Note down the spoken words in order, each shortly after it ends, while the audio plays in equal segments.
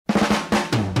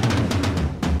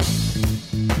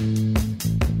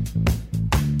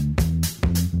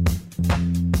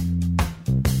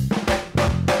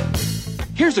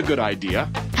Here's a good idea.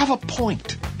 Have a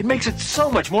point. It makes it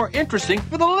so much more interesting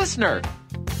for the listener.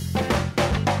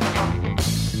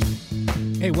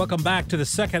 Hey, welcome back to the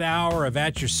second hour of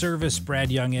At Your Service.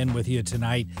 Brad Young in with you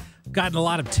tonight. Gotten a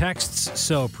lot of texts,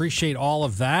 so appreciate all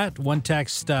of that. One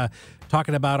text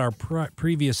talking about our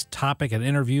previous topic and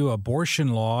interview,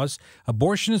 abortion laws.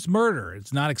 Abortion is murder.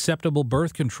 It's not acceptable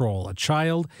birth control. A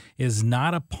child is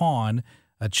not a pawn.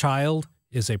 A child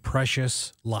is a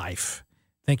precious life.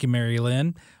 Thank you, Mary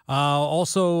Lynn.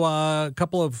 Also, a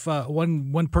couple of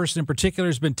one person in particular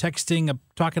has been texting,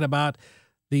 talking about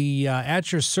the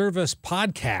At Your Service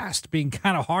podcast being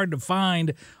kind of hard to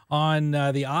find on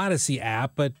the Odyssey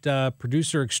app, but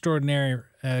producer extraordinaire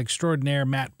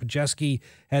Matt Pajeski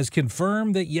has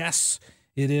confirmed that, yes,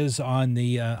 it is on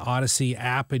the Odyssey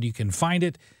app, and you can find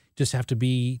it. Just have to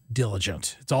be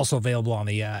diligent. It's also available on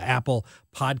the Apple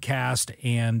Podcast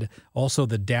and also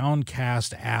the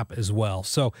Downcast app as well.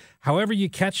 So however you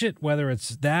catch it, whether it's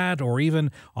that or even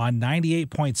on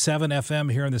 98.7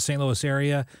 FM here in the St. Louis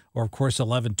area, or of course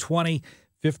 1120,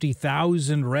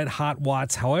 50,000 red hot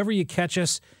watts, however you catch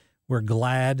us, we're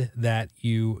glad that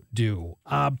you do.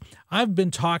 I've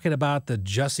been talking about the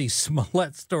Jussie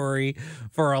Smollett story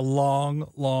for a long,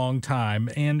 long time,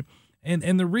 and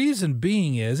the reason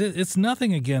being is it's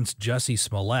nothing against Jussie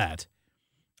Smollett.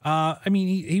 I mean,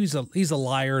 he's a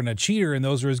liar and a cheater, and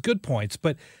those are his good points.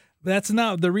 But that's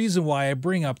not the reason why I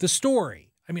bring up the story.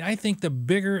 I mean, I think the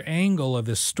bigger angle of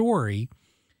this story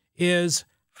is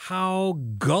how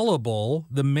gullible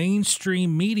the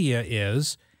mainstream media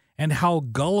is and how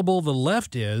gullible the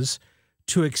left is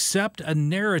to accept a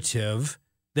narrative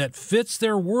that fits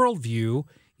their worldview,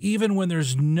 even when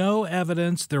there's no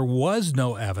evidence, there was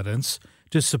no evidence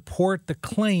to support the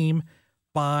claim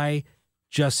by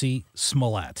Jussie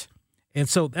Smollett. And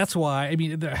so that's why, I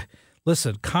mean,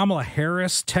 listen, Kamala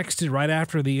Harris texted right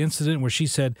after the incident where she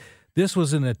said, this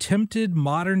was an attempted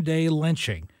modern-day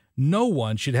lynching. No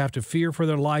one should have to fear for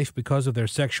their life because of their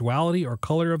sexuality or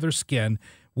color of their skin.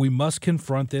 We must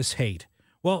confront this hate.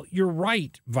 Well, you're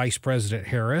right, Vice President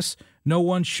Harris. No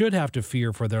one should have to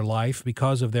fear for their life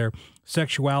because of their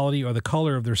sexuality or the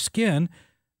color of their skin.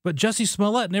 But Jussie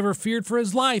Smollett never feared for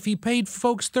his life. He paid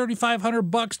folks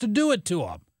 $3,500 to do it to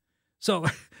him. So,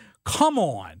 come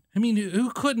on. I mean,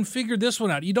 who couldn't figure this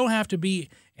one out? You don't have to be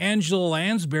Angela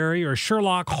Lansbury or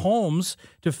Sherlock Holmes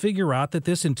to figure out that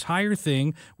this entire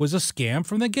thing was a scam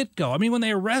from the get-go. I mean, when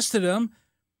they arrested him,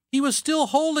 he was still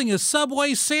holding a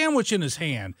Subway sandwich in his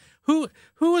hand. Who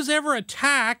was ever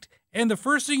attacked, and the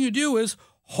first thing you do is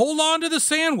hold on to the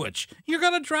sandwich? You're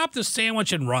going to drop the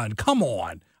sandwich and run. Come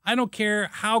on. I don't care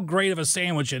how great of a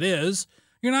sandwich it is.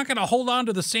 You're not going to hold on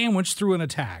to the sandwich through an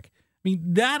attack. I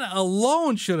mean, that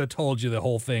alone should have told you the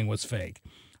whole thing was fake.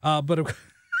 But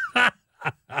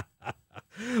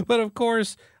of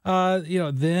course,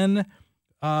 then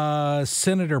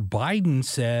Senator Biden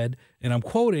said, and I'm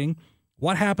quoting,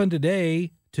 "What happened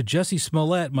today to Jussie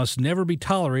Smollett must never be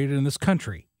tolerated in this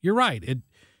country." You're right.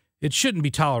 It shouldn't be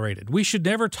tolerated. We should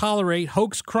never tolerate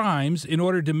hoax crimes in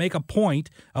order to make a point,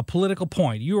 a political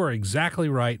point. You are exactly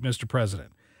right, Mr.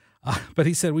 President. But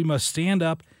he said we must stand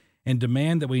up and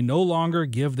demand that we no longer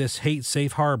give this hate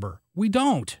safe harbor. We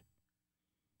don't.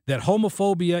 That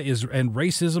homophobia and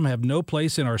racism have no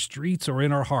place in our streets or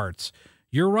in our hearts.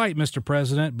 You're right, Mr.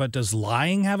 President, but does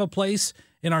lying have a place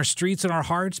in our streets and our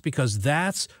hearts? Because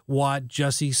that's what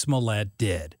Jussie Smollett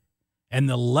did. And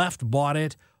the left bought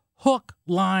it hook,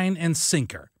 line, and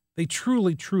sinker. They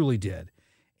truly, truly did.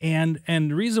 And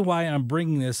the reason why I'm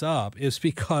bringing this up is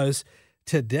because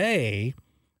today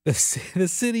the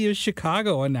city of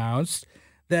Chicago announced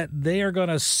that they are going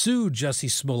to sue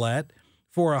Jussie Smollett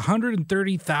for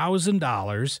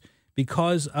 $130,000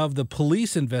 because of the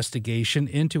police investigation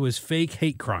into his fake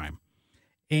hate crime.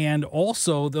 And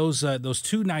also those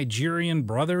two Nigerian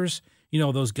brothers,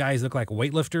 those guys look like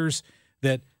weightlifters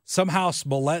that somehow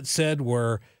Smollett said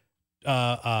were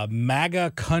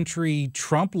MAGA country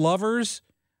Trump lovers.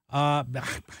 I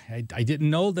didn't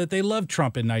know that they loved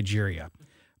Trump in Nigeria.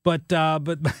 But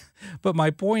my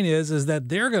point is that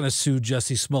they're going to sue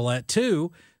Jussie Smollett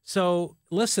too. So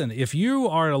listen, if you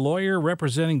are a lawyer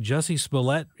representing Jussie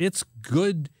Smollett, it's a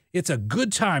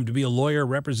good time to be a lawyer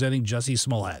representing Jussie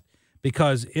Smollett,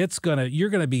 because you're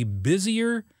going to be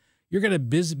busier. You're going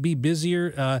to be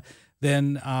busier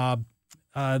than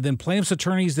plaintiffs'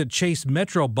 attorneys that chase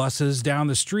metro buses down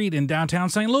the street in downtown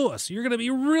St. Louis. You're going to be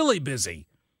really busy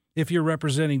if you're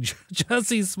representing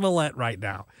Jussie Smollett right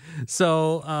now.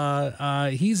 So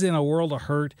he's in a world of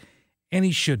hurt, and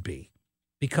he should be,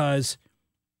 because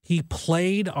he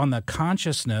played on the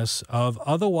consciousness of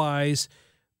otherwise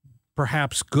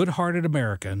perhaps good-hearted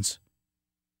Americans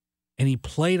and he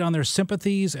played on their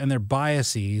sympathies and their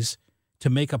biases to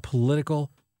make a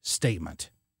political statement.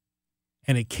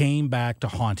 And it came back to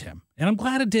haunt him. And I'm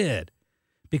glad it did,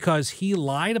 because he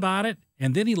lied about it,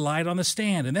 and then he lied on the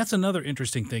stand. And that's another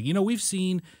interesting thing. You know, we've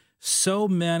seen so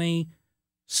many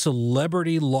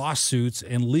celebrity lawsuits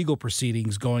and legal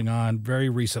proceedings going on very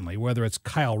recently, whether it's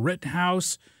Kyle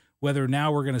Rittenhouse, whether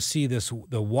now we're going to see the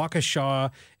Waukesha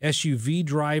SUV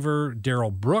driver, Darrell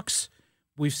Brooks.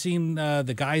 We've seen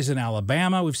the guys in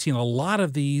Alabama. We've seen a lot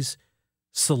of these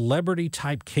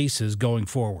celebrity-type cases going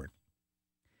forward.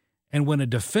 And when a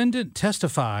defendant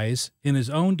testifies in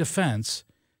his own defense,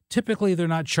 typically they're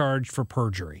not charged for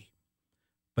perjury.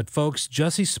 But folks,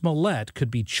 Jussie Smollett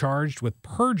could be charged with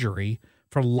perjury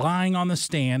for lying on the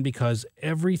stand because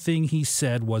everything he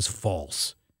said was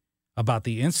false about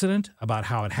the incident, about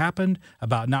how it happened,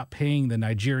 about not paying the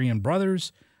Nigerian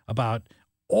brothers, about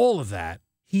all of that.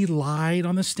 He lied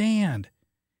on the stand.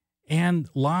 And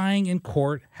lying in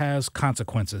court has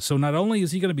consequences. So not only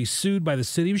is he going to be sued by the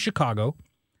city of Chicago,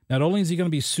 not only is he going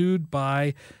to be sued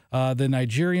by the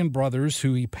Nigerian brothers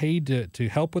who he paid to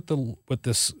help with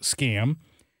this scam,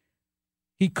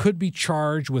 he could be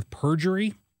charged with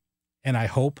perjury, and I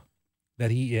hope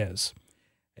that he is.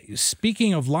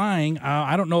 Speaking of lying,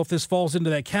 I don't know if this falls into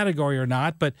that category or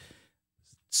not, but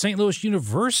St. Louis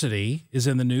University is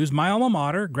in the news. My alma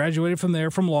mater, graduated from there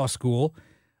from law school.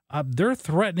 They're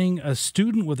threatening a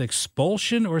student with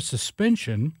expulsion or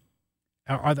suspension.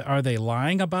 Are they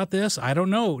lying about this? I don't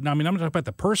know. Now, I mean, I'm not talking about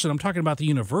the person. I'm talking about the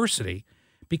university,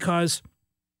 because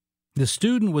the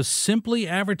student was simply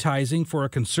advertising for a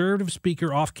conservative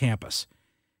speaker off campus,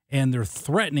 and they're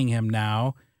threatening him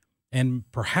now and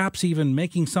perhaps even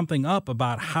making something up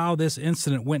about how this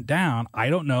incident went down. I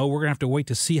don't know. We're going to have to wait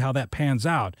to see how that pans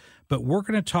out. But we're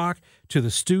going to talk to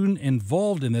the student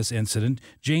involved in this incident,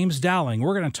 James Dowling.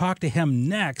 We're going to talk to him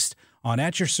next on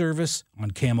At Your Service on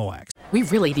KMOX. We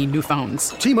really need new phones.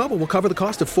 T-Mobile will cover the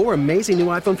cost of 4 amazing new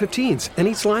iPhone 15s, and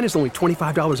each line is only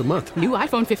 $25 a month. New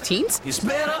iPhone 15s? It's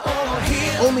better over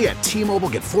here. Only at T-Mobile,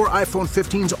 get 4 iPhone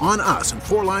 15s on us and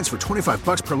 4 lines for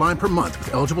 $25 per line per month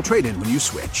with eligible trade-in when you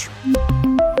switch.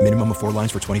 Minimum of 4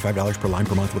 lines for $25 per line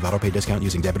per month with autopay discount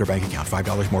using debit or bank account.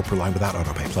 $5 more per line without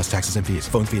autopay, plus taxes and fees.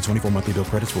 Phone fee at 24 monthly bill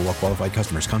credits for well-qualified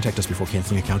customers. Contact us before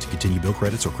canceling account to continue bill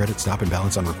credits or credit stop and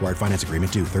balance on required finance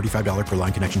agreement due. $35 per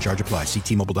line connection charge applies. See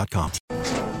T-Mobile.com.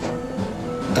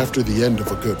 After the end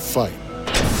of a good fight,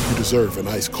 you deserve an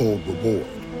ice-cold reward.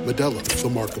 Modelo is the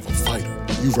mark of a fighter.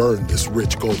 You've earned this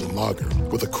rich golden lager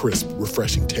with a crisp,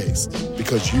 refreshing taste.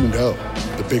 Because you know,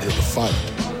 the bigger the fight,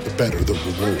 the better the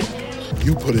reward.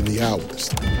 You put in the hours,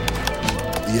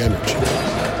 the energy,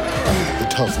 the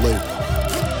tough labor.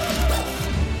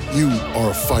 You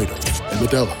are a fighter, and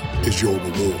Modelo is your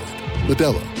reward.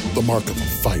 Modelo, the mark of a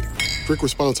fighter. Drink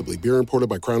responsibly. Beer imported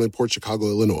by Crown Imports, Chicago,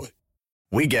 Illinois.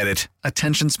 We get it.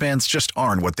 Attention spans just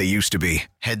aren't what they used to be.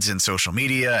 Heads in social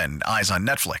media and eyes on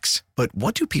Netflix. But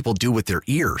what do people do with their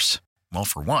ears? Well,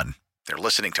 for one, they're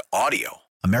listening to audio.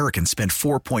 Americans spend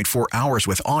 4.4 hours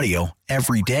with audio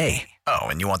every day. Oh,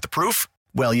 and you want the proof?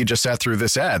 Well, you just sat through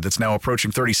this ad that's now approaching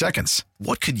 30 seconds.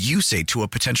 What could you say to a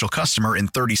potential customer in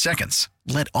 30 seconds?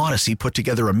 Let Odyssey put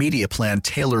together a media plan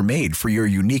tailor-made for your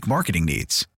unique marketing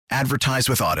needs. Advertise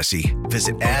with Odyssey.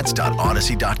 Visit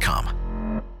ads.odyssey.com.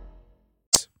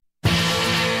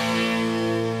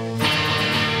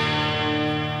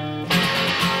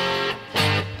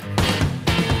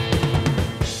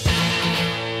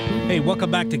 Hey,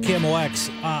 welcome back to KMOX.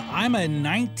 I'm a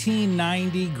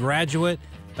 1990 graduate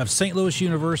of St. Louis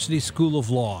University School of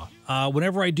Law.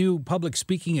 Whenever I do public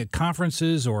speaking at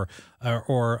conferences or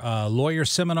lawyer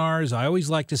seminars, I always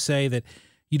like to say that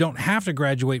you don't have to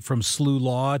graduate from SLU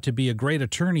Law to be a great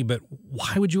attorney, but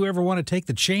why would you ever want to take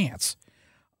the chance?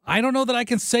 I don't know that I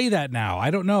can say that now.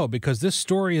 I don't know, because this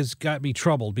story has got me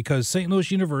troubled, because St.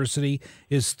 Louis University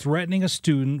is threatening a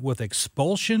student with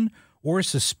expulsion or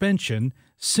suspension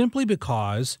simply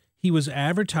because he was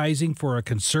advertising for a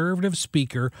conservative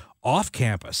speaker off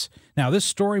campus. Now, this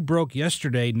story broke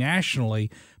yesterday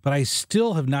nationally, but I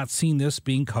still have not seen this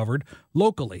being covered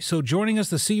locally. So joining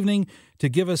us this evening to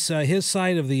give us his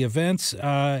side of the events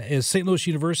is St. Louis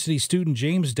University student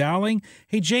James Dowling.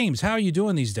 Hey, James, how are you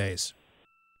doing these days?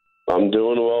 I'm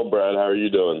doing well, Brad. How are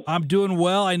you doing? I'm doing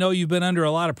well. I know you've been under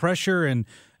a lot of pressure and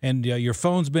your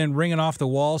phone's been ringing off the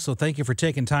wall, so thank you for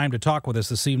taking time to talk with us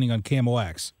this evening on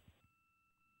KMOX.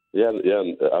 Yeah,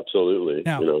 absolutely.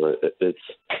 Now,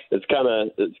 it's kind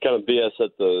of BS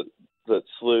at the that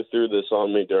SLU threw this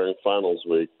on me during finals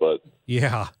week, but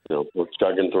yeah, we're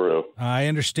chugging through. I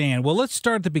understand. Well, let's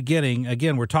start at the beginning.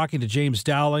 Again, we're talking to James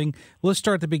Dowling. Let's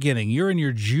start at the beginning. You're in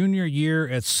your junior year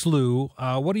at SLU.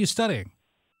 What are you studying?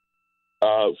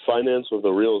 Finance with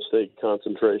a real estate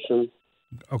concentration.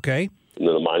 Okay. And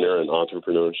then a minor in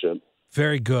entrepreneurship.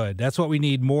 Very good. That's what we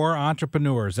need, more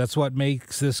entrepreneurs. That's what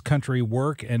makes this country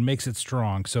work and makes it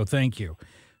strong. So thank you.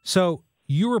 So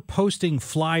you were posting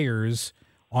flyers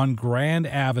on Grand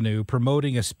Avenue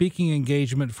promoting a speaking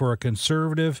engagement for a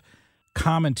conservative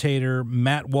commentator,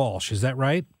 Matt Walsh. Is that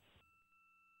right?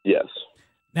 Yes.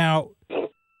 Now,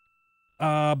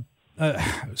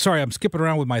 sorry, I'm skipping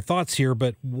around with my thoughts here,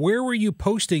 but where were you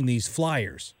posting these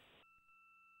flyers?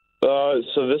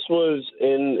 So this was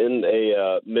in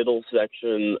a middle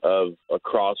section of a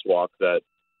crosswalk that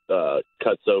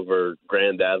cuts over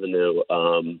Grand Avenue.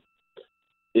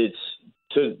 It's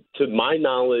to my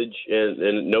knowledge,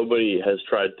 and nobody has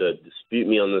tried to dispute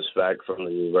me on this fact from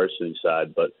the university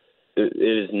side, but it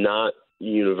is not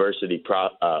university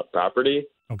property.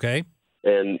 Okay.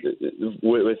 And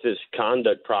with this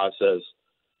conduct process,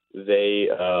 they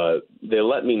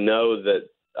let me know that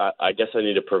I guess I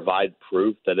need to provide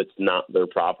proof that it's not their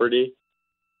property.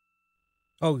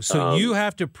 Oh, so you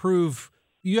have to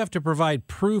provide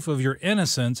proof of your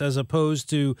innocence as opposed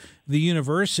to the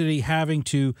university having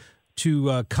to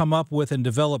come up with and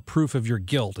develop proof of your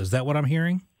guilt. Is that what I'm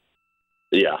hearing?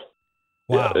 Yeah.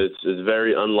 Wow. Yeah, it's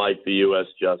very unlike the U.S.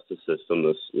 justice system,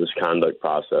 this conduct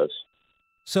process.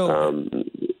 So,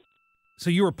 so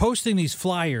you were posting these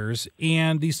flyers,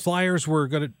 and these flyers were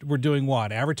doing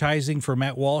what? Advertising for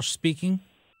Matt Walsh speaking?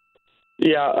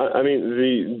 Yeah, I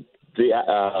mean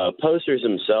the posters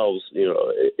themselves,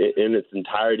 in its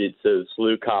entirety, it says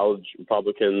SLU College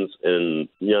Republicans and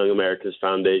Young America's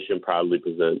Foundation proudly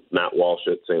present Matt Walsh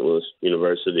at St. Louis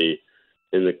University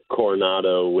in the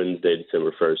Coronado, Wednesday,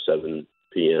 December 1st, 7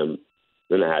 p.m.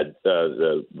 Then I had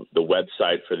the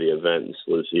website for the event,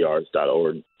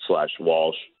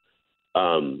 slucrs.org/Walsh.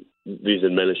 These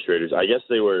administrators, I guess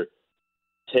they were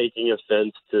taking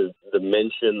offense to the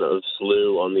mention of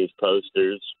SLU on these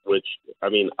posters, which, I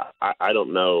mean, I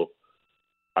don't know.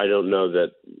 I don't know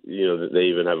that, that they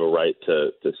even have a right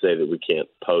to say that we can't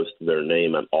post their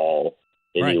name at all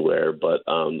anywhere. Right. But,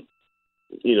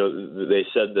 they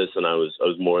said this, and I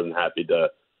was more than happy to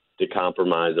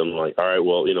compromise. I'm like, all right,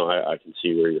 well, I can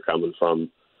see where you're coming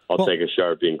from. I'll take a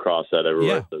Sharpie and cross that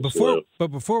everywhere. Yeah,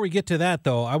 before we get to that,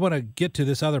 though, I want to get to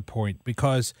this other point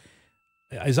because,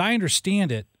 as I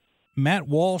understand it, Matt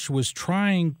Walsh was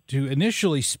trying to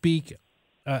initially speak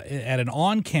at an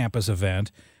on-campus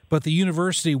event, but the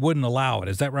university wouldn't allow it.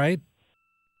 Is that right?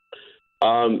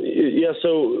 Yeah.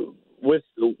 So with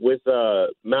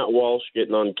Matt Walsh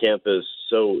getting on campus,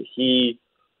 so he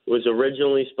was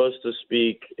originally supposed to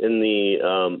speak in the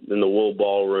Wool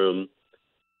Ballroom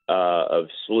of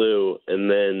SLU, and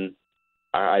then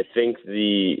I think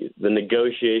the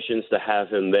negotiations to have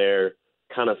him there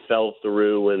kind of fell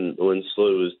through when SLU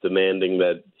was demanding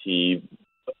that he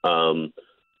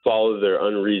follow their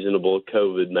unreasonable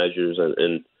COVID measures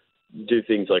and do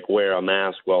things like wear a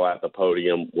mask while at the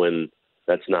podium when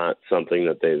that's not something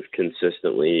that they've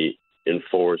consistently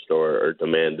enforced or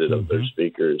demanded of their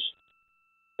speakers.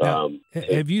 Now,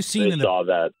 have you seen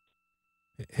that?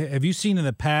 Have you seen in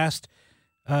the past,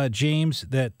 James,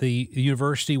 that the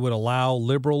university would allow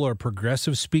liberal or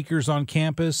progressive speakers on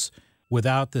campus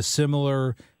without the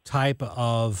similar type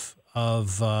of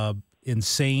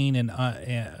insane and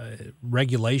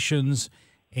regulations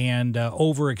and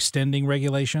overextending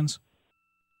regulations?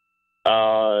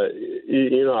 I've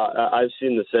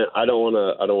seen the same. I don't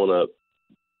want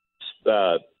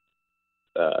to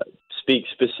speak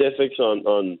specifics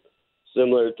on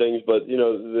similar things, but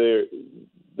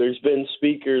there's been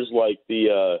speakers like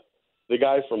the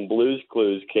guy from Blue's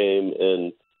Clues came,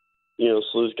 and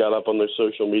SLU's got up on their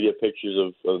social media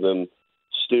pictures of them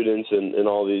students and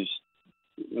all these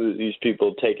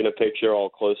people taking a picture all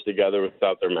close together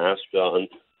without their masks on.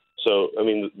 So I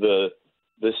mean the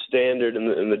standard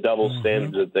and the double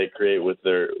standard that they create with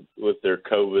their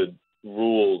COVID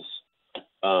rules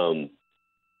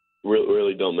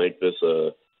really don't make this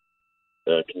a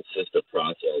consistent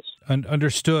process.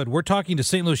 Understood. We're talking to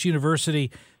St. Louis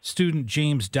University student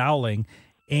James Dowling,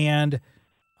 and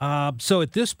so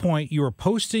at this point you were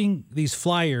posting these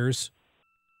flyers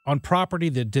on property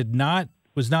that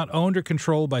was not owned or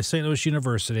controlled by St. Louis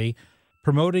University,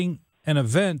 promoting an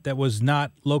event that was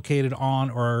not located on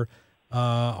or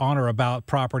about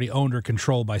property owned or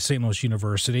controlled by St. Louis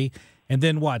University. And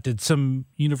then what? Did some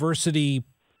university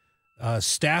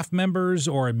staff members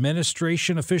or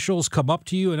administration officials come up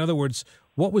to you? In other words,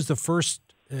 what was the first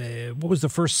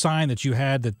sign that you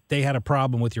had that they had a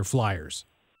problem with your flyers?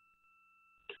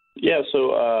 Yeah,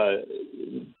 so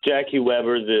Jackie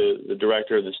Weber, the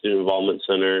director of the Student Involvement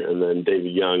Center, and then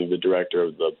David Young, the director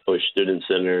of the Bush Student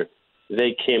Center,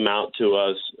 they came out to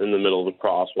us in the middle of the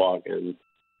crosswalk, and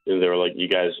they were like, "You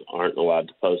guys aren't allowed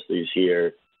to post these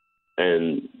here."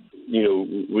 And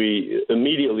we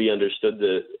immediately understood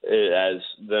that as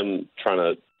them trying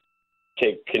to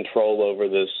take control over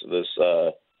this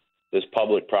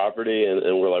public property,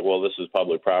 and we're like, "Well, this is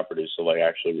public property, so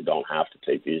actually we don't have to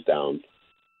take these down."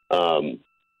 And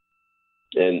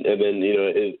then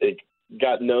it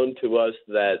got known to us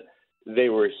that they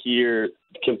were here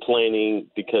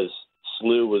complaining because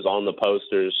SLU was on the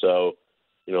posters, so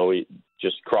we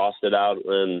just crossed it out.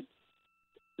 And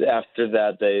after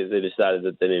that, they decided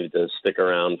that they needed to stick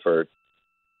around for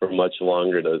much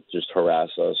longer to just harass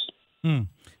us and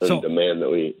demand that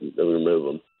we remove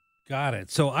them. Got it.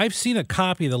 So I've seen a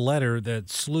copy of the letter that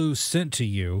SLU sent to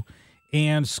you,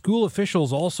 and school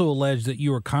officials also allege that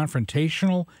you were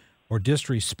confrontational or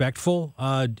disrespectful.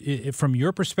 From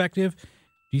your perspective,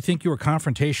 do you think you were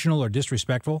confrontational or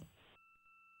disrespectful?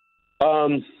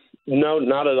 No,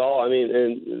 not at all. I mean,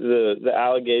 and the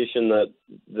allegation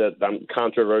that I'm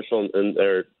controversial and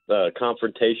they're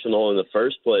confrontational in the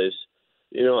first place,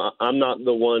 I'm not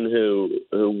the one who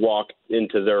walked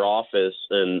into their office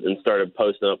and started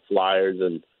posting up flyers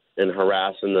and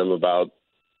harassing them about,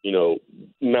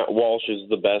 Matt Walsh is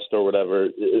the best or whatever.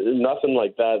 Nothing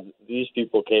like that. These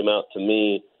people came out to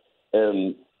me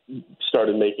and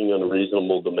started making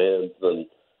unreasonable demands, and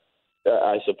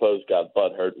I suppose got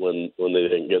butthurt when they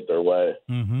didn't get their way.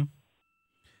 Mm-hmm.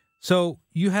 So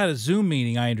you had a Zoom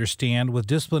meeting, I understand, with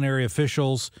disciplinary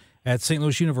officials at St.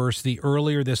 Louis University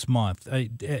earlier this month.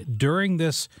 During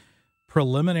this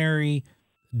preliminary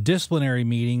disciplinary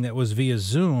meeting that was via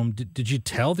Zoom, did you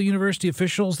tell the university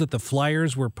officials that the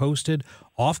flyers were posted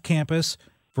off campus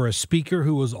for a speaker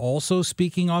who was also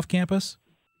speaking off campus?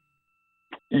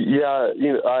 Yeah,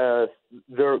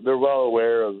 they're well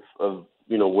aware of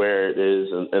where it is,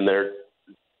 and they're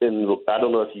in. I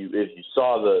don't know if you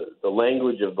saw the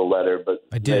language of the letter, but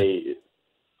I did.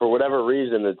 For whatever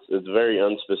reason, it's very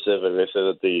unspecific. They said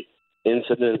that the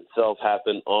incident itself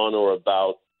happened on or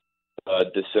about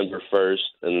December 1st,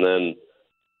 and then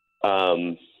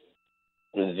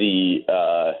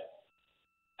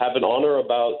happened on or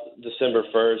about December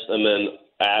 1st, and then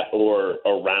at or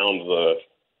around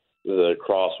the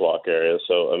crosswalk area.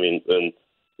 So, I mean, and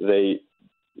they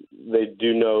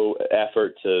do no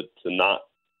effort to not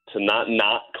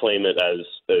claim it as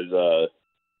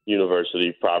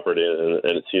university property,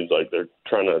 and it seems like they're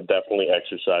trying to definitely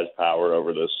exercise power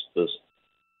over this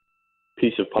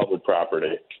piece of public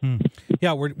property.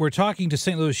 Yeah, we're talking to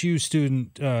St. Louis U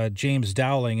student James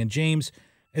Dowling. And James,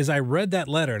 as I read that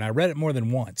letter, and I read it more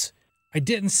than once, I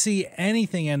didn't see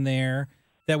anything in there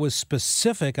that was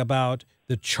specific about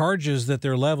the charges that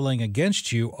they're leveling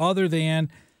against you, other than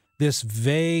this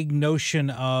vague notion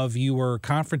of you were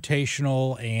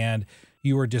confrontational and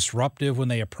you were disruptive when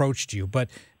they approached you. But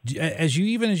as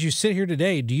you sit here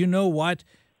today, do you know what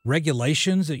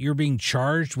regulations that you're being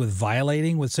charged with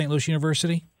violating with St. Louis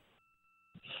University?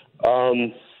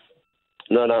 No,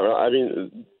 not really. I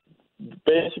mean,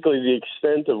 basically the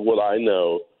extent of what I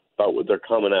know about what they're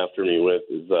coming after me with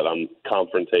is that I'm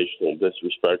confrontational,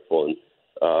 disrespectful,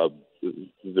 and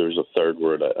there's a third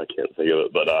word, I can't think of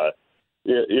it, but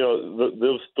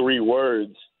those three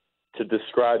words to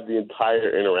describe the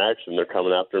entire interaction, they're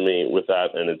coming after me with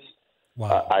that, and it's.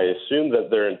 Wow. I assume that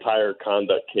their entire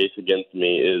conduct case against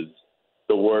me is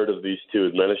the word of these two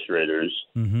administrators.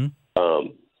 Mm-hmm.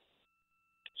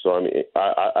 So, I mean,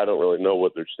 I don't really know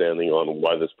what they're standing on and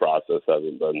why this process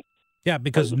hasn't been. Yeah,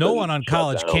 because no one on a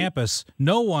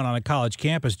college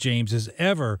campus, James, is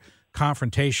ever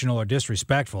confrontational or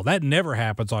disrespectful. That never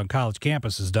happens on college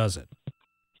campuses, does it?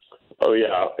 Oh,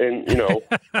 yeah. And,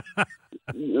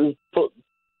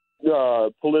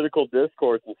 political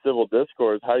discourse and civil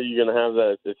discourse, how are you going to have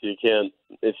that if you can't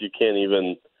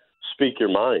even speak your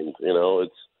mind?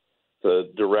 It's a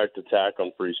direct attack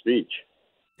on free speech.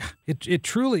 It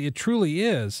truly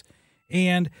is.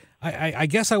 And I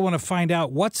guess I want to find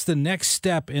out what's the next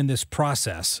step in this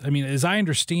process. I mean, as I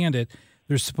understand it,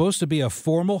 there's supposed to be a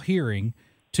formal hearing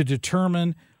to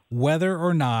determine whether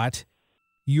or not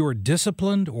you're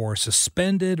disciplined or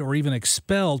suspended or even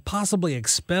expelled, possibly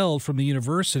expelled from the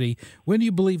university. When do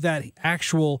you believe that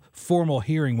actual formal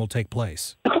hearing will take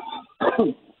place?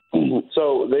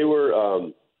 So they were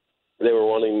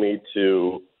wanting me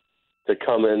to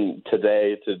come in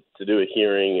today to do a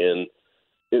hearing, and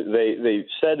they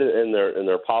said in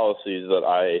their policies that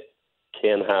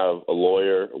can have a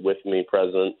lawyer with me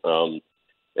present. And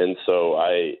so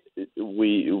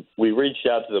we reached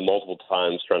out to them multiple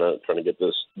times trying to get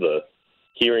the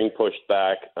hearing pushed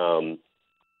back so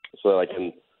that I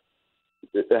can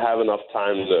have enough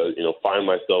time to find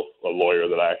myself a lawyer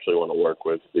that I actually want to work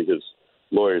with, because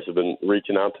lawyers have been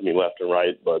reaching out to me left and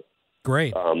right. But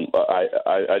great,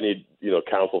 I need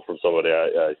counsel from somebody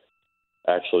I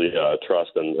actually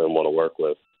trust and want to work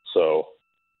with. So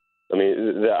I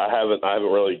mean, I haven't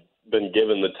really been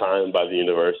given the time by the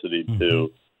university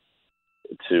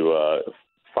to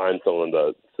find someone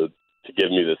to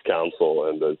give me this counsel,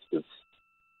 and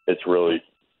it's really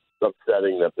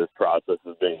upsetting that this process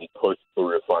is being pushed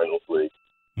through finally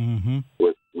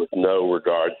with no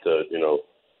regard to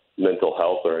mental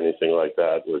health or anything like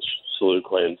that, which SLU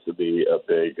claims to be a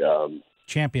big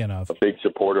champion of, a big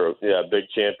supporter of, a big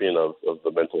champion of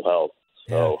the mental health.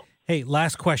 So. Yeah. Hey,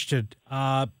 last question.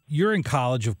 You're in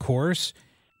college, of course,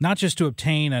 not just to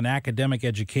obtain an academic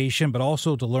education, but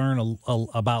also to learn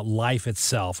about life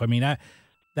itself. I mean,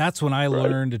 that's when I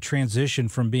learned to transition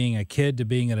from being a kid to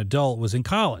being an adult was in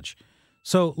college.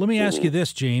 So let me ask you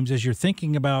this, James, as you're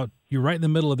thinking about, you're right in the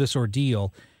middle of this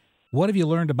ordeal, what have you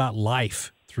learned about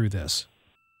life through this?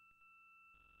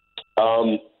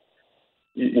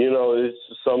 It's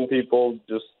some people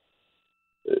just,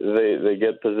 they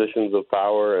get positions of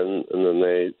power and then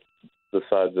they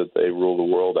decide that they rule the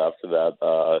world after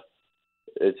that.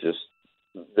 It's just,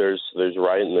 there's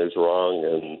right and there's wrong,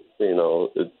 and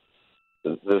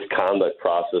this conduct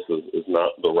process is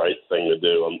not the right thing to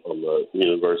do on the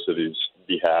university's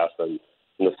behalf, and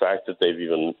the fact that they've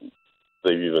even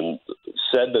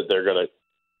said that they're going to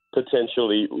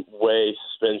potentially weigh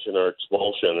suspension or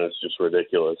expulsion is just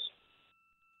ridiculous.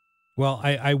 Well,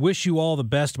 I wish you all the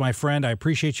best, my friend. I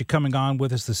appreciate you coming on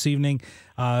with us this evening.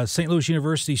 St. Louis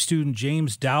University student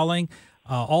James Dowling,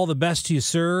 all the best to you,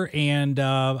 sir. And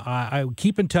I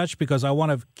keep in touch because I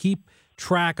want to keep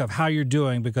track of how you're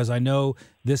doing, because I know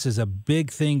this is a big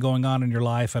thing going on in your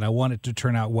life, and I want it to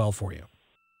turn out well for you.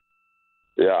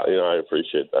 Yeah, I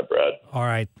appreciate that, Brad. All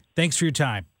right. Thanks for your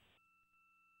time.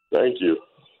 Thank you. It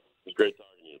was great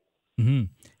talking to you. Mm-hmm.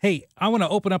 Hey, I want to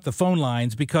open up the phone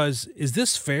lines, because is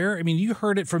this fair? I mean, you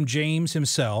heard it from James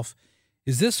himself.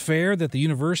 Is this fair that the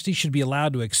university should be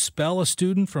allowed to expel a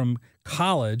student from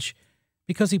college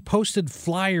because he posted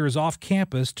flyers off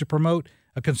campus to promote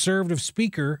a conservative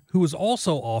speaker who was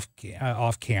also off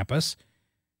campus? I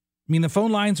mean, the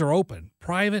phone lines are open,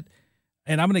 private,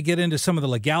 and I'm going to get into some of the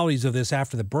legalities of this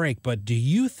after the break, but do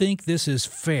you think this is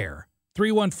fair?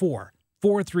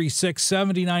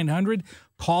 314-436-7900.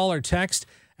 Call or text.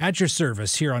 At your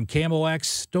service here on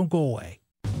KMOX. Don't go away.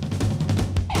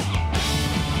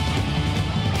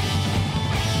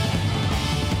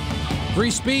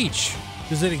 Free speech.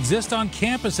 Does it exist on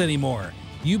campus anymore?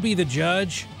 You be the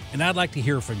judge, and I'd like to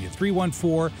hear from you.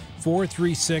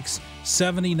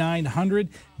 314-436-7900.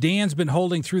 Dan's been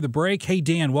holding through the break. Hey,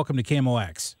 Dan, welcome to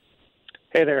KMOX.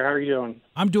 Hey there. How are you doing?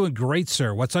 I'm doing great,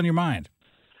 sir. What's on your mind?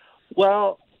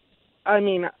 Well, I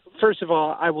mean, first of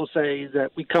all, I will say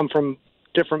that we come from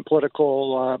different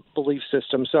political belief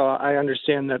systems, so I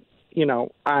understand that,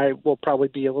 I will probably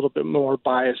be a little bit more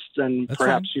biased than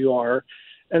perhaps you are,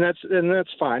 and that's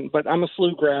fine. But I'm a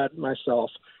SLU grad myself,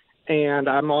 and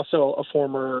I'm also a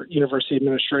former university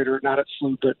administrator, not at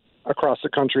SLU, but across the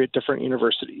country at different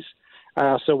universities. I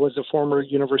also was a former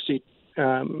university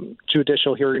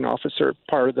judicial hearing officer,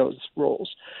 part of those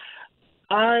roles.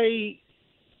 I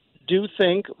do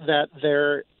think that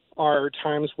there are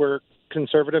times where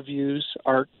conservative views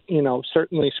are,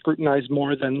 certainly scrutinized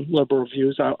more than liberal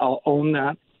views. I'll own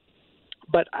that.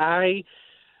 But I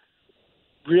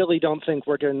really don't think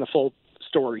we're getting the full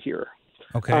story here.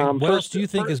 Okay. What else do you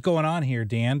think is going on here,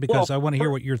 Dan? Because I want to hear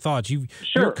what your thoughts.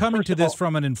 You're coming to this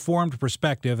from an informed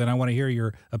perspective, and I want to hear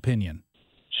your opinion.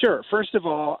 Sure. First of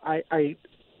all, I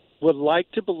would like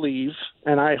to believe,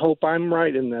 and I hope I'm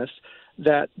right in this,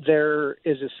 that there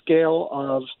is a scale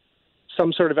of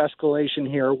some sort of escalation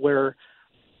here where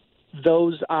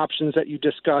those options that you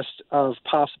discussed of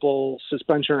possible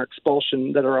suspension or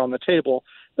expulsion that are on the table,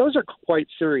 those are quite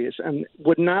serious and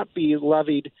would not be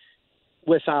levied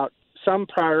without some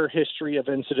prior history of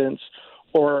incidents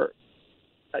or,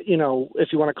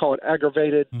 if you want to call it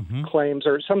aggravated claims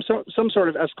or some sort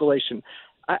of escalation.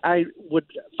 I would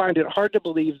find it hard to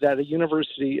believe that a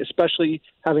university, especially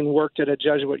having worked at a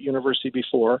Jesuit university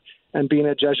before and being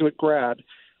a Jesuit grad,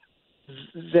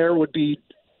 there would be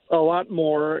a lot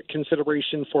more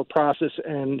consideration for process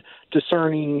and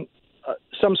discerning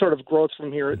some sort of growth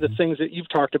from here, the things that you've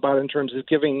talked about in terms of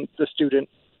giving the student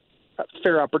a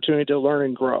fair opportunity to learn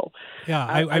and grow. Yeah,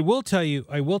 I will tell you,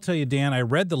 Dan, I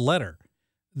read the letter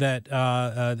that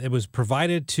it was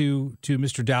provided to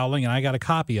Mr. Dowling, and I got a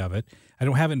copy of it. I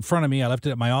don't have it in front of me. I left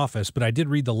it at my office, but I did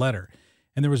read the letter.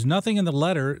 And there was nothing in the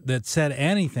letter that said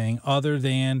anything other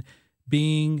than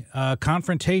being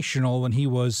confrontational when he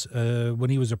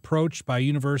was approached by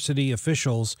university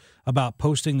officials about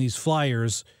posting these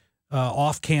flyers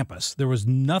off campus. There was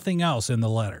nothing else in the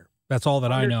letter. That's all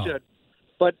that I know.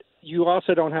 But you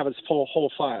also don't have his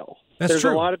whole file. There's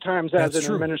true. a lot of times as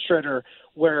an administrator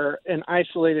where an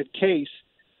isolated case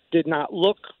did not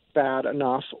look bad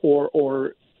enough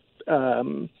or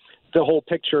the whole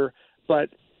picture, but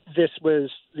this was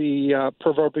the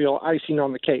proverbial icing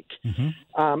on the cake. Mm-hmm.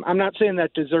 I'm not saying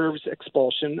that deserves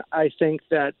expulsion. I think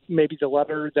that maybe the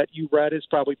letter that you read is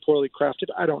probably poorly crafted.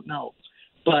 I don't know.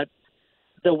 But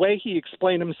the way he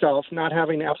explained himself, not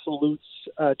having absolutes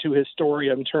to his story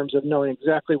in terms of knowing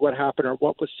exactly what happened or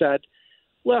what was said,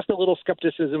 left a little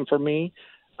skepticism for me.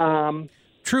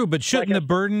 True, but shouldn't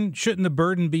the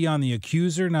burden be on the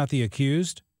accuser, not the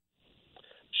accused?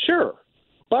 Sure,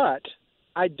 but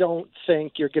I don't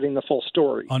think you're getting the full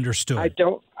story. Understood.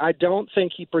 I don't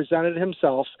think he presented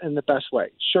himself in the best way.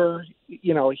 Sure,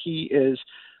 he is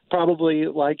probably,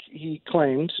 like he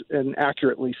claimed, and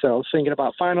accurately so, thinking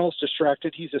about finals,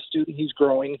 distracted. He's a student. He's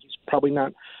growing. He's probably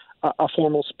not a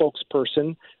formal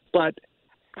spokesperson. But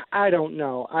I don't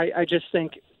know. I just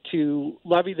think to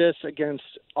levy this against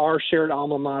our shared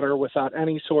alma mater without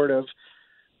any sort of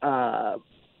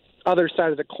other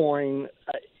side of the coin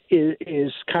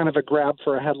is kind of a grab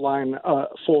for a headline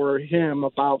for him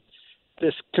about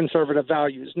this conservative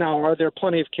values. Now, are there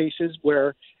plenty of cases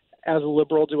where, as a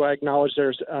liberal, do I acknowledge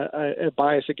there's a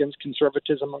bias against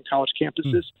conservatism on college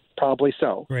campuses? Probably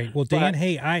so. Great. Well, Dan,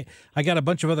 hey, I got a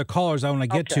bunch of other callers I want to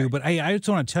get to, but I just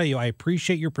want to tell you I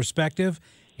appreciate your perspective,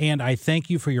 and I thank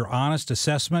you for your honest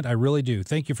assessment. I really do.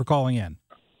 Thank you for calling in.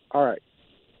 All right.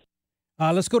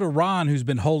 Let's go to Ron, who's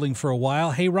been holding for a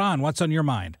while. Hey, Ron, what's on your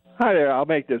mind? Hi there. I'll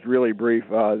make this really brief.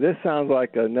 This sounds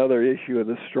like another issue of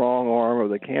the strong arm of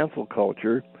the cancel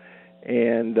culture.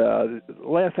 And the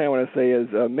last thing I want to say is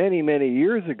many, many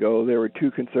years ago, there were two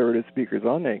conservative speakers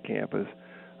on that campus.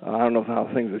 I don't know how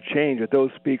things have changed, but those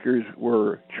speakers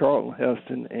were Charlton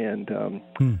Heston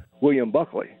and William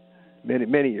Buckley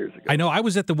many years ago. I know. I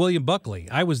was at the William Buckley.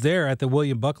 I was there at the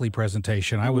William Buckley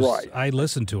presentation. I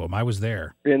listened to him. I was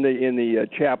there. In the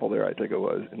chapel there, I think it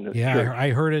was. In the church. I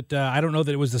heard it. I don't know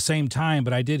that it was the same time,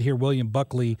 but I did hear William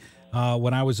Buckley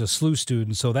when I was a SLU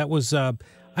student. So that was I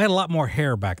had a lot more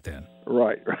hair back then.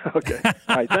 Right. Okay.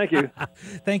 All right. Thank you.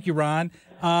 Thank you, Ron.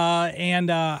 And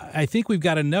I think we've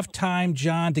got enough time,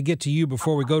 John, to get to you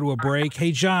before we go to a break.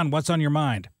 Hey, John, what's on your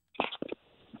mind?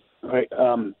 All right.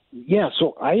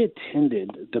 So I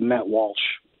attended the Matt Walsh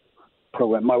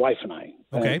program, my wife and I.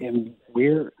 Okay. And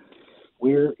we're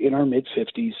in our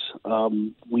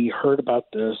mid-50s. We heard about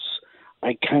this.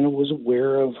 I kind of was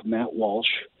aware of Matt Walsh.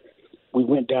 We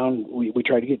went down. We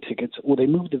tried to get tickets. Well, they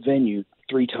moved the venue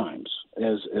 3 times,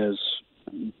 as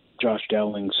Josh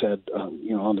Dowling said,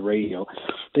 on the radio.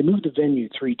 They moved the venue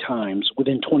 3 times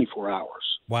within 24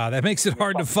 hours. Wow, that makes it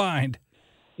hard to find.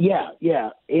 Yeah.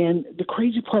 And the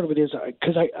crazy part of it is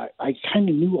because I kind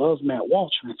of knew of Matt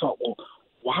Walsh, and I thought, well,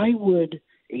 why would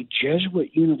a Jesuit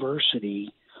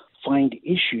university find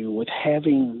issue with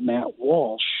having Matt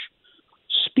Walsh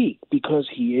speak? Because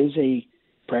he is a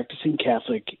practicing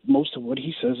Catholic. Most of what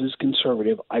he says is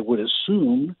conservative. I would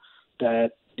assume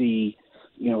that a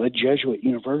Jesuit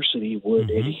university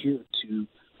would adhere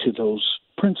to those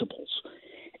principles.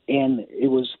 And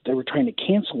they were trying to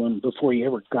cancel him before he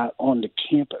ever got onto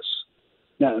campus.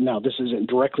 Now this isn't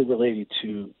directly related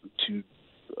to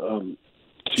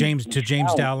James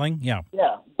Dowling. Yeah.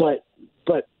 Yeah, but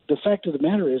the fact of the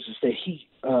matter is that he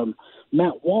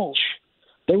Matt Walsh,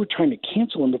 they were trying to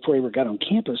cancel him before he ever got on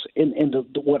campus. And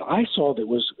what I saw that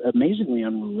was amazingly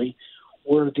unruly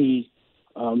were the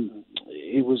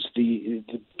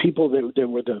people that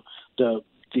were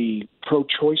the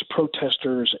pro-choice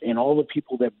protesters and all the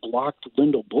people that blocked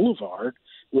Lindell Boulevard,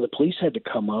 where the police had to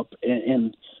come up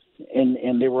and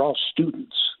they were all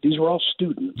students. These were all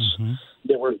students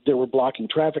that were blocking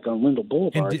traffic on Lindell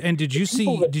Boulevard. And did you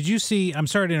see? I'm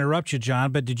sorry to interrupt you,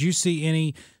 John, but did you see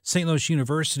any St. Louis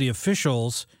University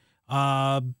officials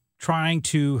trying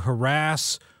to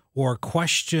harass or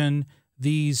question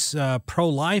these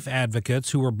pro-life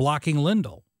advocates who were blocking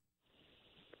Lindell?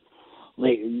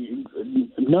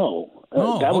 No.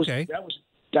 Okay.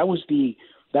 That was the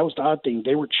odd thing.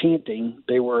 They were chanting.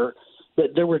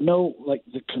 But there were no, like,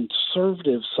 the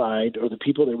conservative side or the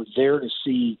people that were there to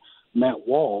see Matt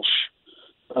Walsh.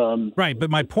 Right, but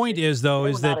my point is though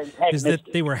is that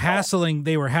they were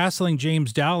hassling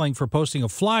James Dowling for posting a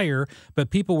flyer, but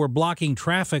people were blocking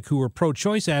traffic who were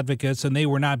pro-choice advocates, and they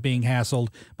were not being hassled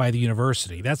by the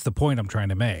university. That's the point I'm trying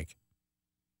to make.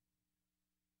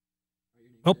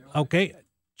 Oh, okay,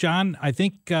 John, I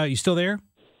think you still there?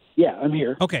 Yeah, I'm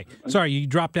here. Okay, sorry, you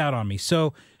dropped out on me.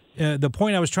 So the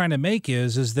point I was trying to make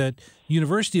is that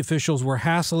university officials were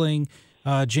hassling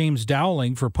James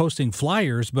Dowling for posting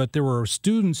flyers, but there were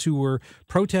students who were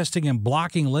protesting and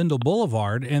blocking Lindell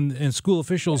Boulevard, and school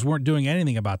officials weren't doing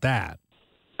anything about that.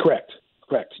 Correct.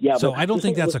 Yeah. So I don't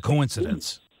think that's a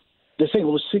coincidence. The thing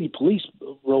was, city police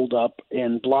rolled up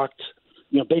and blocked,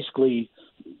 basically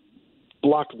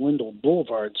blocked Lindell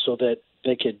Boulevard so that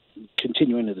they could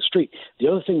continue into the street. The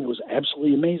other thing that was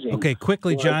absolutely amazing. Okay,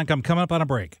 quickly, John, I'm coming up on a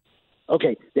break.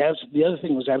 Okay, the other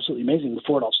thing was absolutely amazing.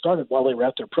 Before it all started, while they were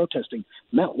out there protesting,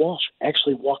 Matt Walsh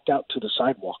actually walked out to the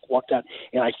sidewalk,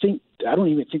 and I don't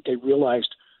even think they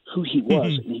realized who he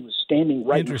was, and he was standing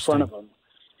right in front of them.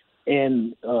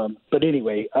 And but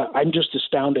anyway, I'm just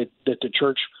astounded that the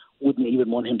church wouldn't even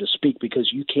want him to speak,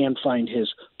 because you can find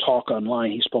his talk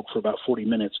online. He spoke for about 40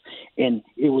 minutes, and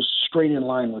it was straight in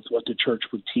line with what the church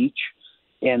would teach.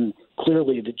 And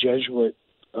clearly the Jesuit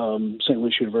St.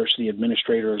 Louis University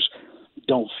administrators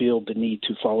don't feel the need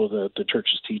to follow the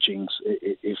church's teachings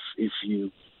if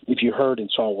you heard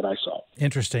and saw what I saw.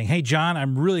 Interesting. Hey, John,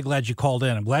 I'm really glad you called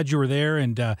in. I'm glad you were there,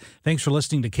 and thanks for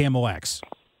listening to KMOX.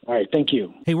 All right, thank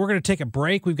you. Hey, we're going to take a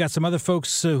break. We've got some other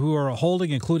folks who are holding,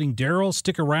 including Daryl.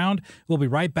 Stick around. We'll be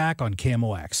right back on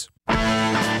KMOX.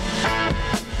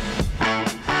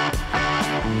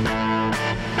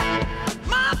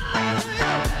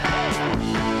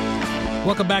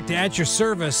 Welcome back to At Your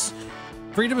Service.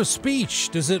 Freedom of speech,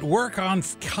 does it work on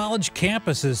college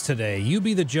campuses today? You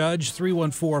be the judge,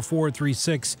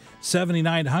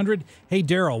 314-436-7900. Hey,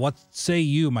 Daryl, what say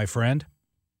you, my friend?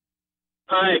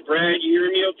 Hi, Brad. You hear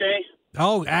me okay?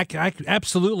 Oh,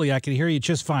 absolutely. I can hear you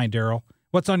just fine, Daryl.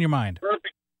 What's on your mind?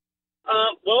 Perfect.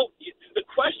 Well, the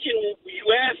question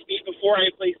you asked me before I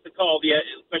placed the call, the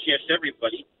question I asked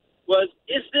everybody, was,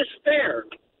 is this fair?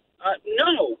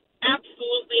 No,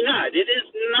 absolutely not. It is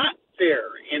not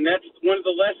fair, and that's one of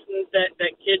the lessons that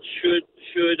kids should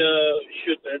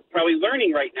probably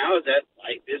learning right now, is that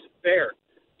life isn't fair.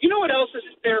 You know what else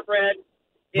isn't fair, Brad?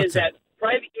 Is that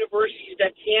private universities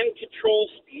that can control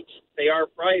speech, they are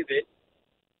private,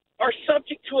 are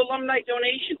subject to alumni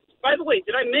donations. By the way,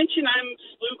 did I mention I'm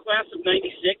SLU class of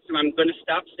 96 and I'm going to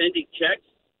stop sending checks?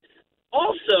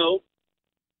 Also,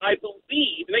 I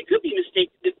believe, and I could be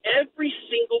mistaken, that every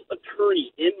single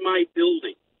attorney in my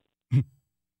building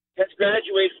has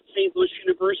graduated from St. Louis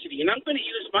University. And I'm going to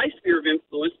use my sphere of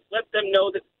influence to let them know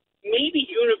that maybe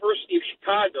University of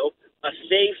Chicago, a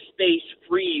safe space,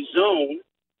 free zone,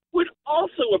 would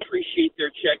also appreciate their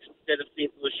checks instead of St.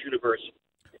 Louis University.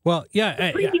 Well,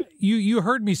 yeah, you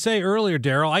heard me say earlier,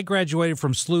 Daryl, I graduated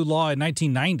from SLU Law in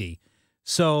 1990.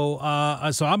 So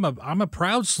I'm a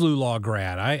proud SLU Law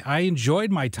grad. I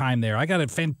enjoyed my time there. I got a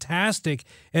fantastic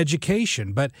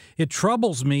education, but it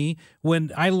troubles me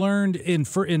when I learned in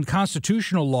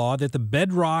constitutional law that the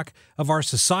bedrock of our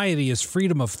society is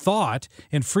freedom of thought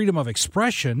and freedom of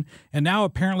expression, and now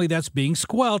apparently that's being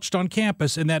squelched on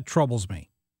campus, and that troubles me.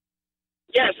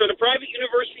 Yeah, so the private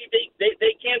university,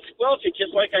 they can't squelch it,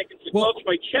 just like I can squelch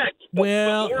my check.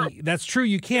 Well, that's true,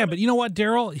 you can. But you know what,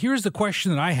 Daryl? Here's the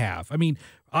question that I have. I mean,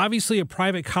 obviously a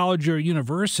private college or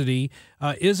university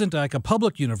isn't like a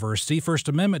public university. First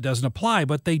Amendment doesn't apply,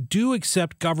 but they do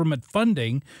accept government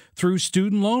funding through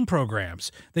student loan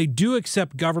programs. They do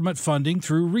accept government funding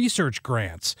through research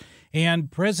grants.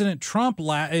 And President Trump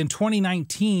in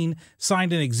 2019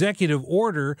 signed an executive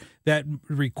order that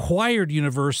required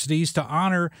universities to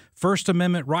honor First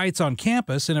Amendment rights on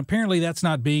campus, and apparently that's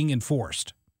not being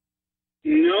enforced.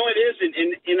 No, it isn't.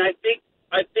 And I think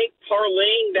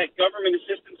parlaying that government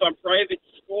assistance on private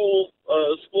schools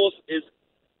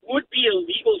would be a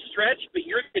legal stretch, but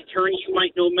you're an attorney, you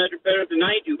might know better than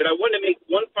I do. But I want to make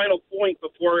one final point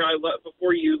before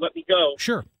you let me go.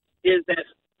 Sure. Is that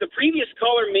the previous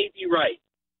caller may be right.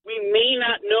 We may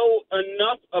not know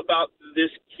enough about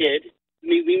this kid.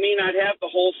 We may not have the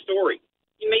whole story.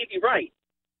 He may be right.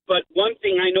 But one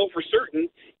thing I know for certain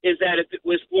is that if it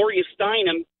was Gloria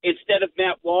Steinem instead of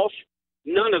Matt Walsh,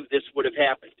 none of this would have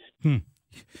happened.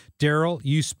 Daryl,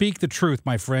 you speak the truth,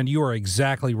 my friend. You are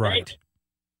exactly right.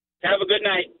 Have a good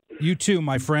night. You too,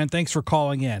 my friend. Thanks for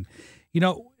calling in. You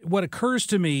know, what occurs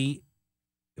to me,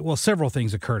 well, several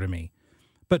things occur to me.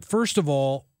 But first of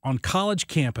all, on college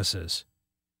campuses,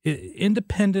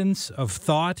 independence of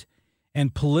thought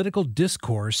and political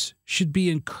discourse should be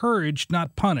encouraged,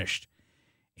 not punished.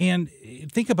 And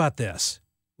think about this.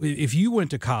 If you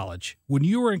went to college, when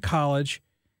you were in college,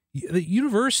 the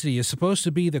university is supposed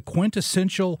to be the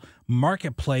quintessential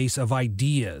marketplace of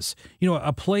ideas,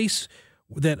 a place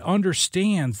that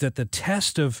understands that the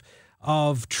test of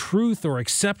truth or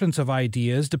acceptance of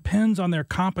ideas depends on their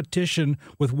competition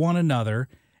with one another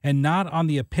and not on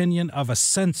the opinion of a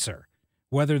censor,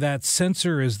 whether that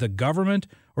censor is the government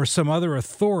or some other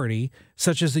authority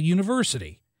such as the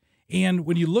university. And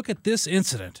when you look at this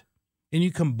incident and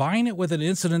you combine it with an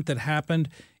incident that happened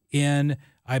in,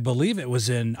 I believe it was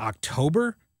in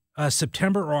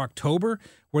September or October,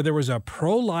 where there was a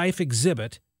pro-life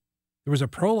exhibit. There was a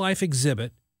pro-life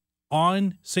exhibit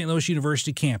on St. Louis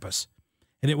University campus,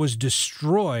 and it was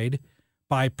destroyed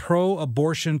by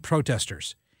pro-abortion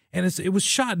protesters. And it was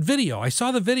shot video. I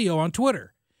saw the video on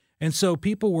Twitter. And so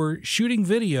people were shooting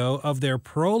video of their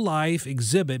pro-life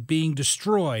exhibit being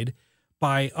destroyed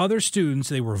by other students.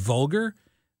 They were vulgar.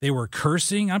 They were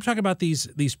cursing. I'm talking about these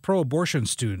pro-abortion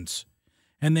students.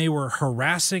 And they were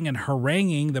harassing and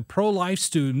haranguing the pro-life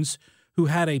students who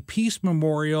had a peace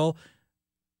memorial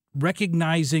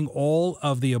recognizing all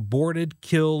of the aborted,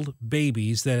 killed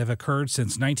babies that have occurred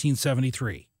since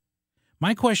 1973.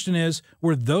 My question is,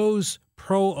 were those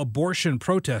pro-abortion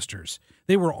protesters,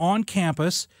 they were on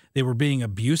campus, they were being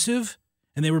abusive,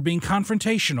 and they were being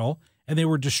confrontational, and they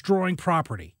were destroying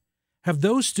property? Have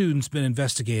those students been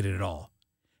investigated at all?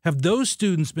 Have those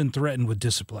students been threatened with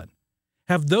discipline?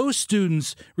 Have those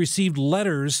students received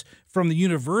letters from the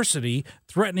university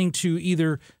threatening to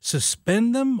either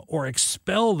suspend them or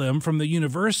expel them from the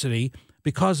university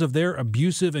because of their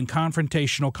abusive and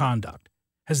confrontational conduct?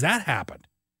 Has that happened?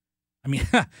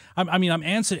 I'm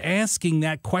asking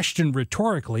that question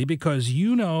rhetorically because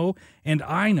you know and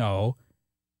I know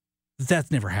that that's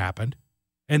never happened,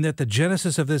 and that the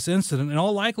genesis of this incident, in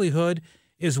all likelihood,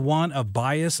 is one of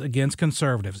bias against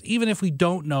conservatives. Even if we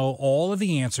don't know all of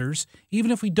the answers,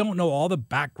 even if we don't know all the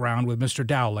background with Mr.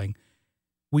 Dowling,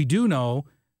 we do know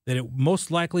that it most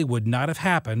likely would not have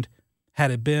happened had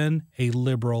it been a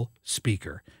liberal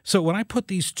speaker. So when I put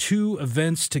these two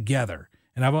events together,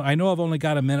 and I know I've only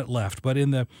got a minute left, but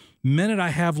in the minute I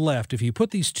have left, if you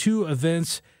put these two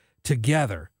events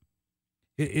together,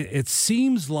 it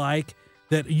seems like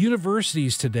that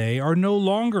universities today are no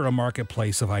longer a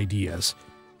marketplace of ideas,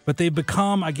 but they've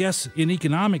become, I guess, in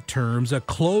economic terms, a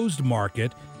closed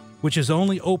market, which is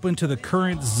only open to the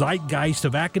current zeitgeist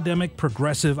of academic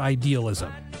progressive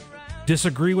idealism.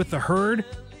 Disagree with the herd,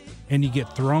 and you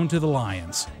get thrown to the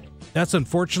lions. That's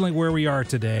unfortunately where we are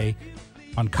today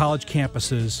on college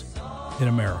campuses in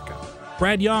America.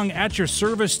 Brad Young at your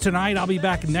service tonight. I'll be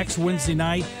back next Wednesday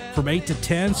night from 8 to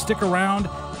 10. Stick around.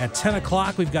 At 10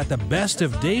 o'clock, we've got the best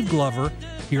of Dave Glover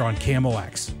here on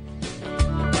KMOX.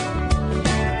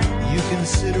 You can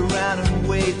sit around and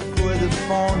wait for the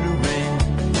phone to ring.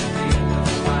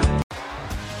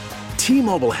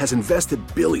 T-Mobile has invested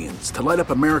billions to light up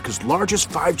America's largest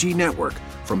 5G network,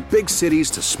 from big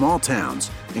cities to small towns,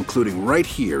 including right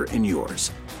here in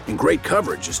yours. And great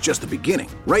coverage is just the beginning.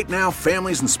 Right now,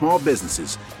 families and small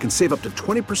businesses can save up to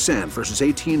 20% versus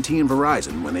AT&T and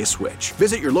Verizon when they switch.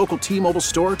 Visit your local T-Mobile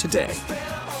store today.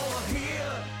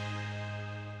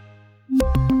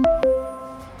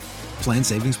 Plan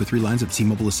savings with 3 lines of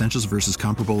T-Mobile Essentials versus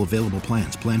comparable available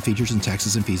plans. Plan features and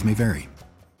taxes and fees may vary.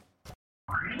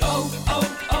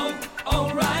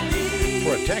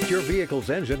 Protect your vehicle's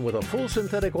engine with a full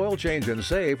synthetic oil change and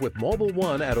save with Mobil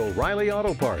 1 at O'Reilly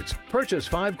Auto Parts. Purchase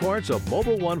 5 quarts of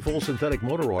Mobil 1 full synthetic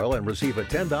motor oil and receive a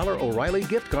 $10 O'Reilly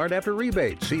gift card after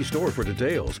rebate. See store for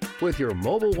details. With your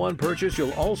Mobil 1 purchase,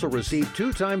 you'll also receive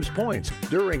 2 times points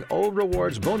during O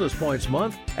Rewards Bonus Points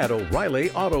Month at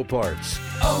O'Reilly Auto Parts.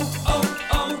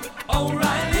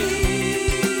 O'Reilly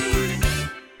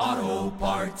Auto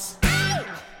Parts.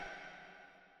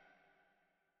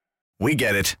 We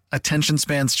get it. Attention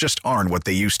spans just aren't what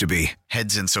they used to be.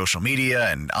 Heads in social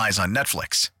media and eyes on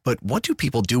Netflix. But what do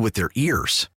people do with their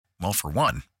ears? Well, for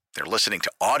one, they're listening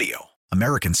to audio.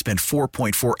 Americans spend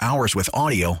 4.4 hours with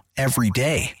audio every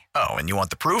day. Oh, and you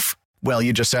want the proof? Well,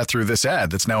 you just sat through this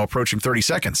ad that's now approaching 30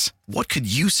 seconds. What could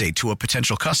you say to a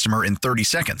potential customer in 30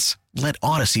 seconds? Let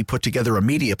Odyssey put together a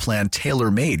media plan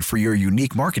tailor-made for your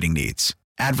unique marketing needs.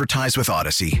 Advertise with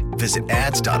Odyssey. Visit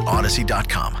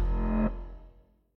ads.odyssey.com.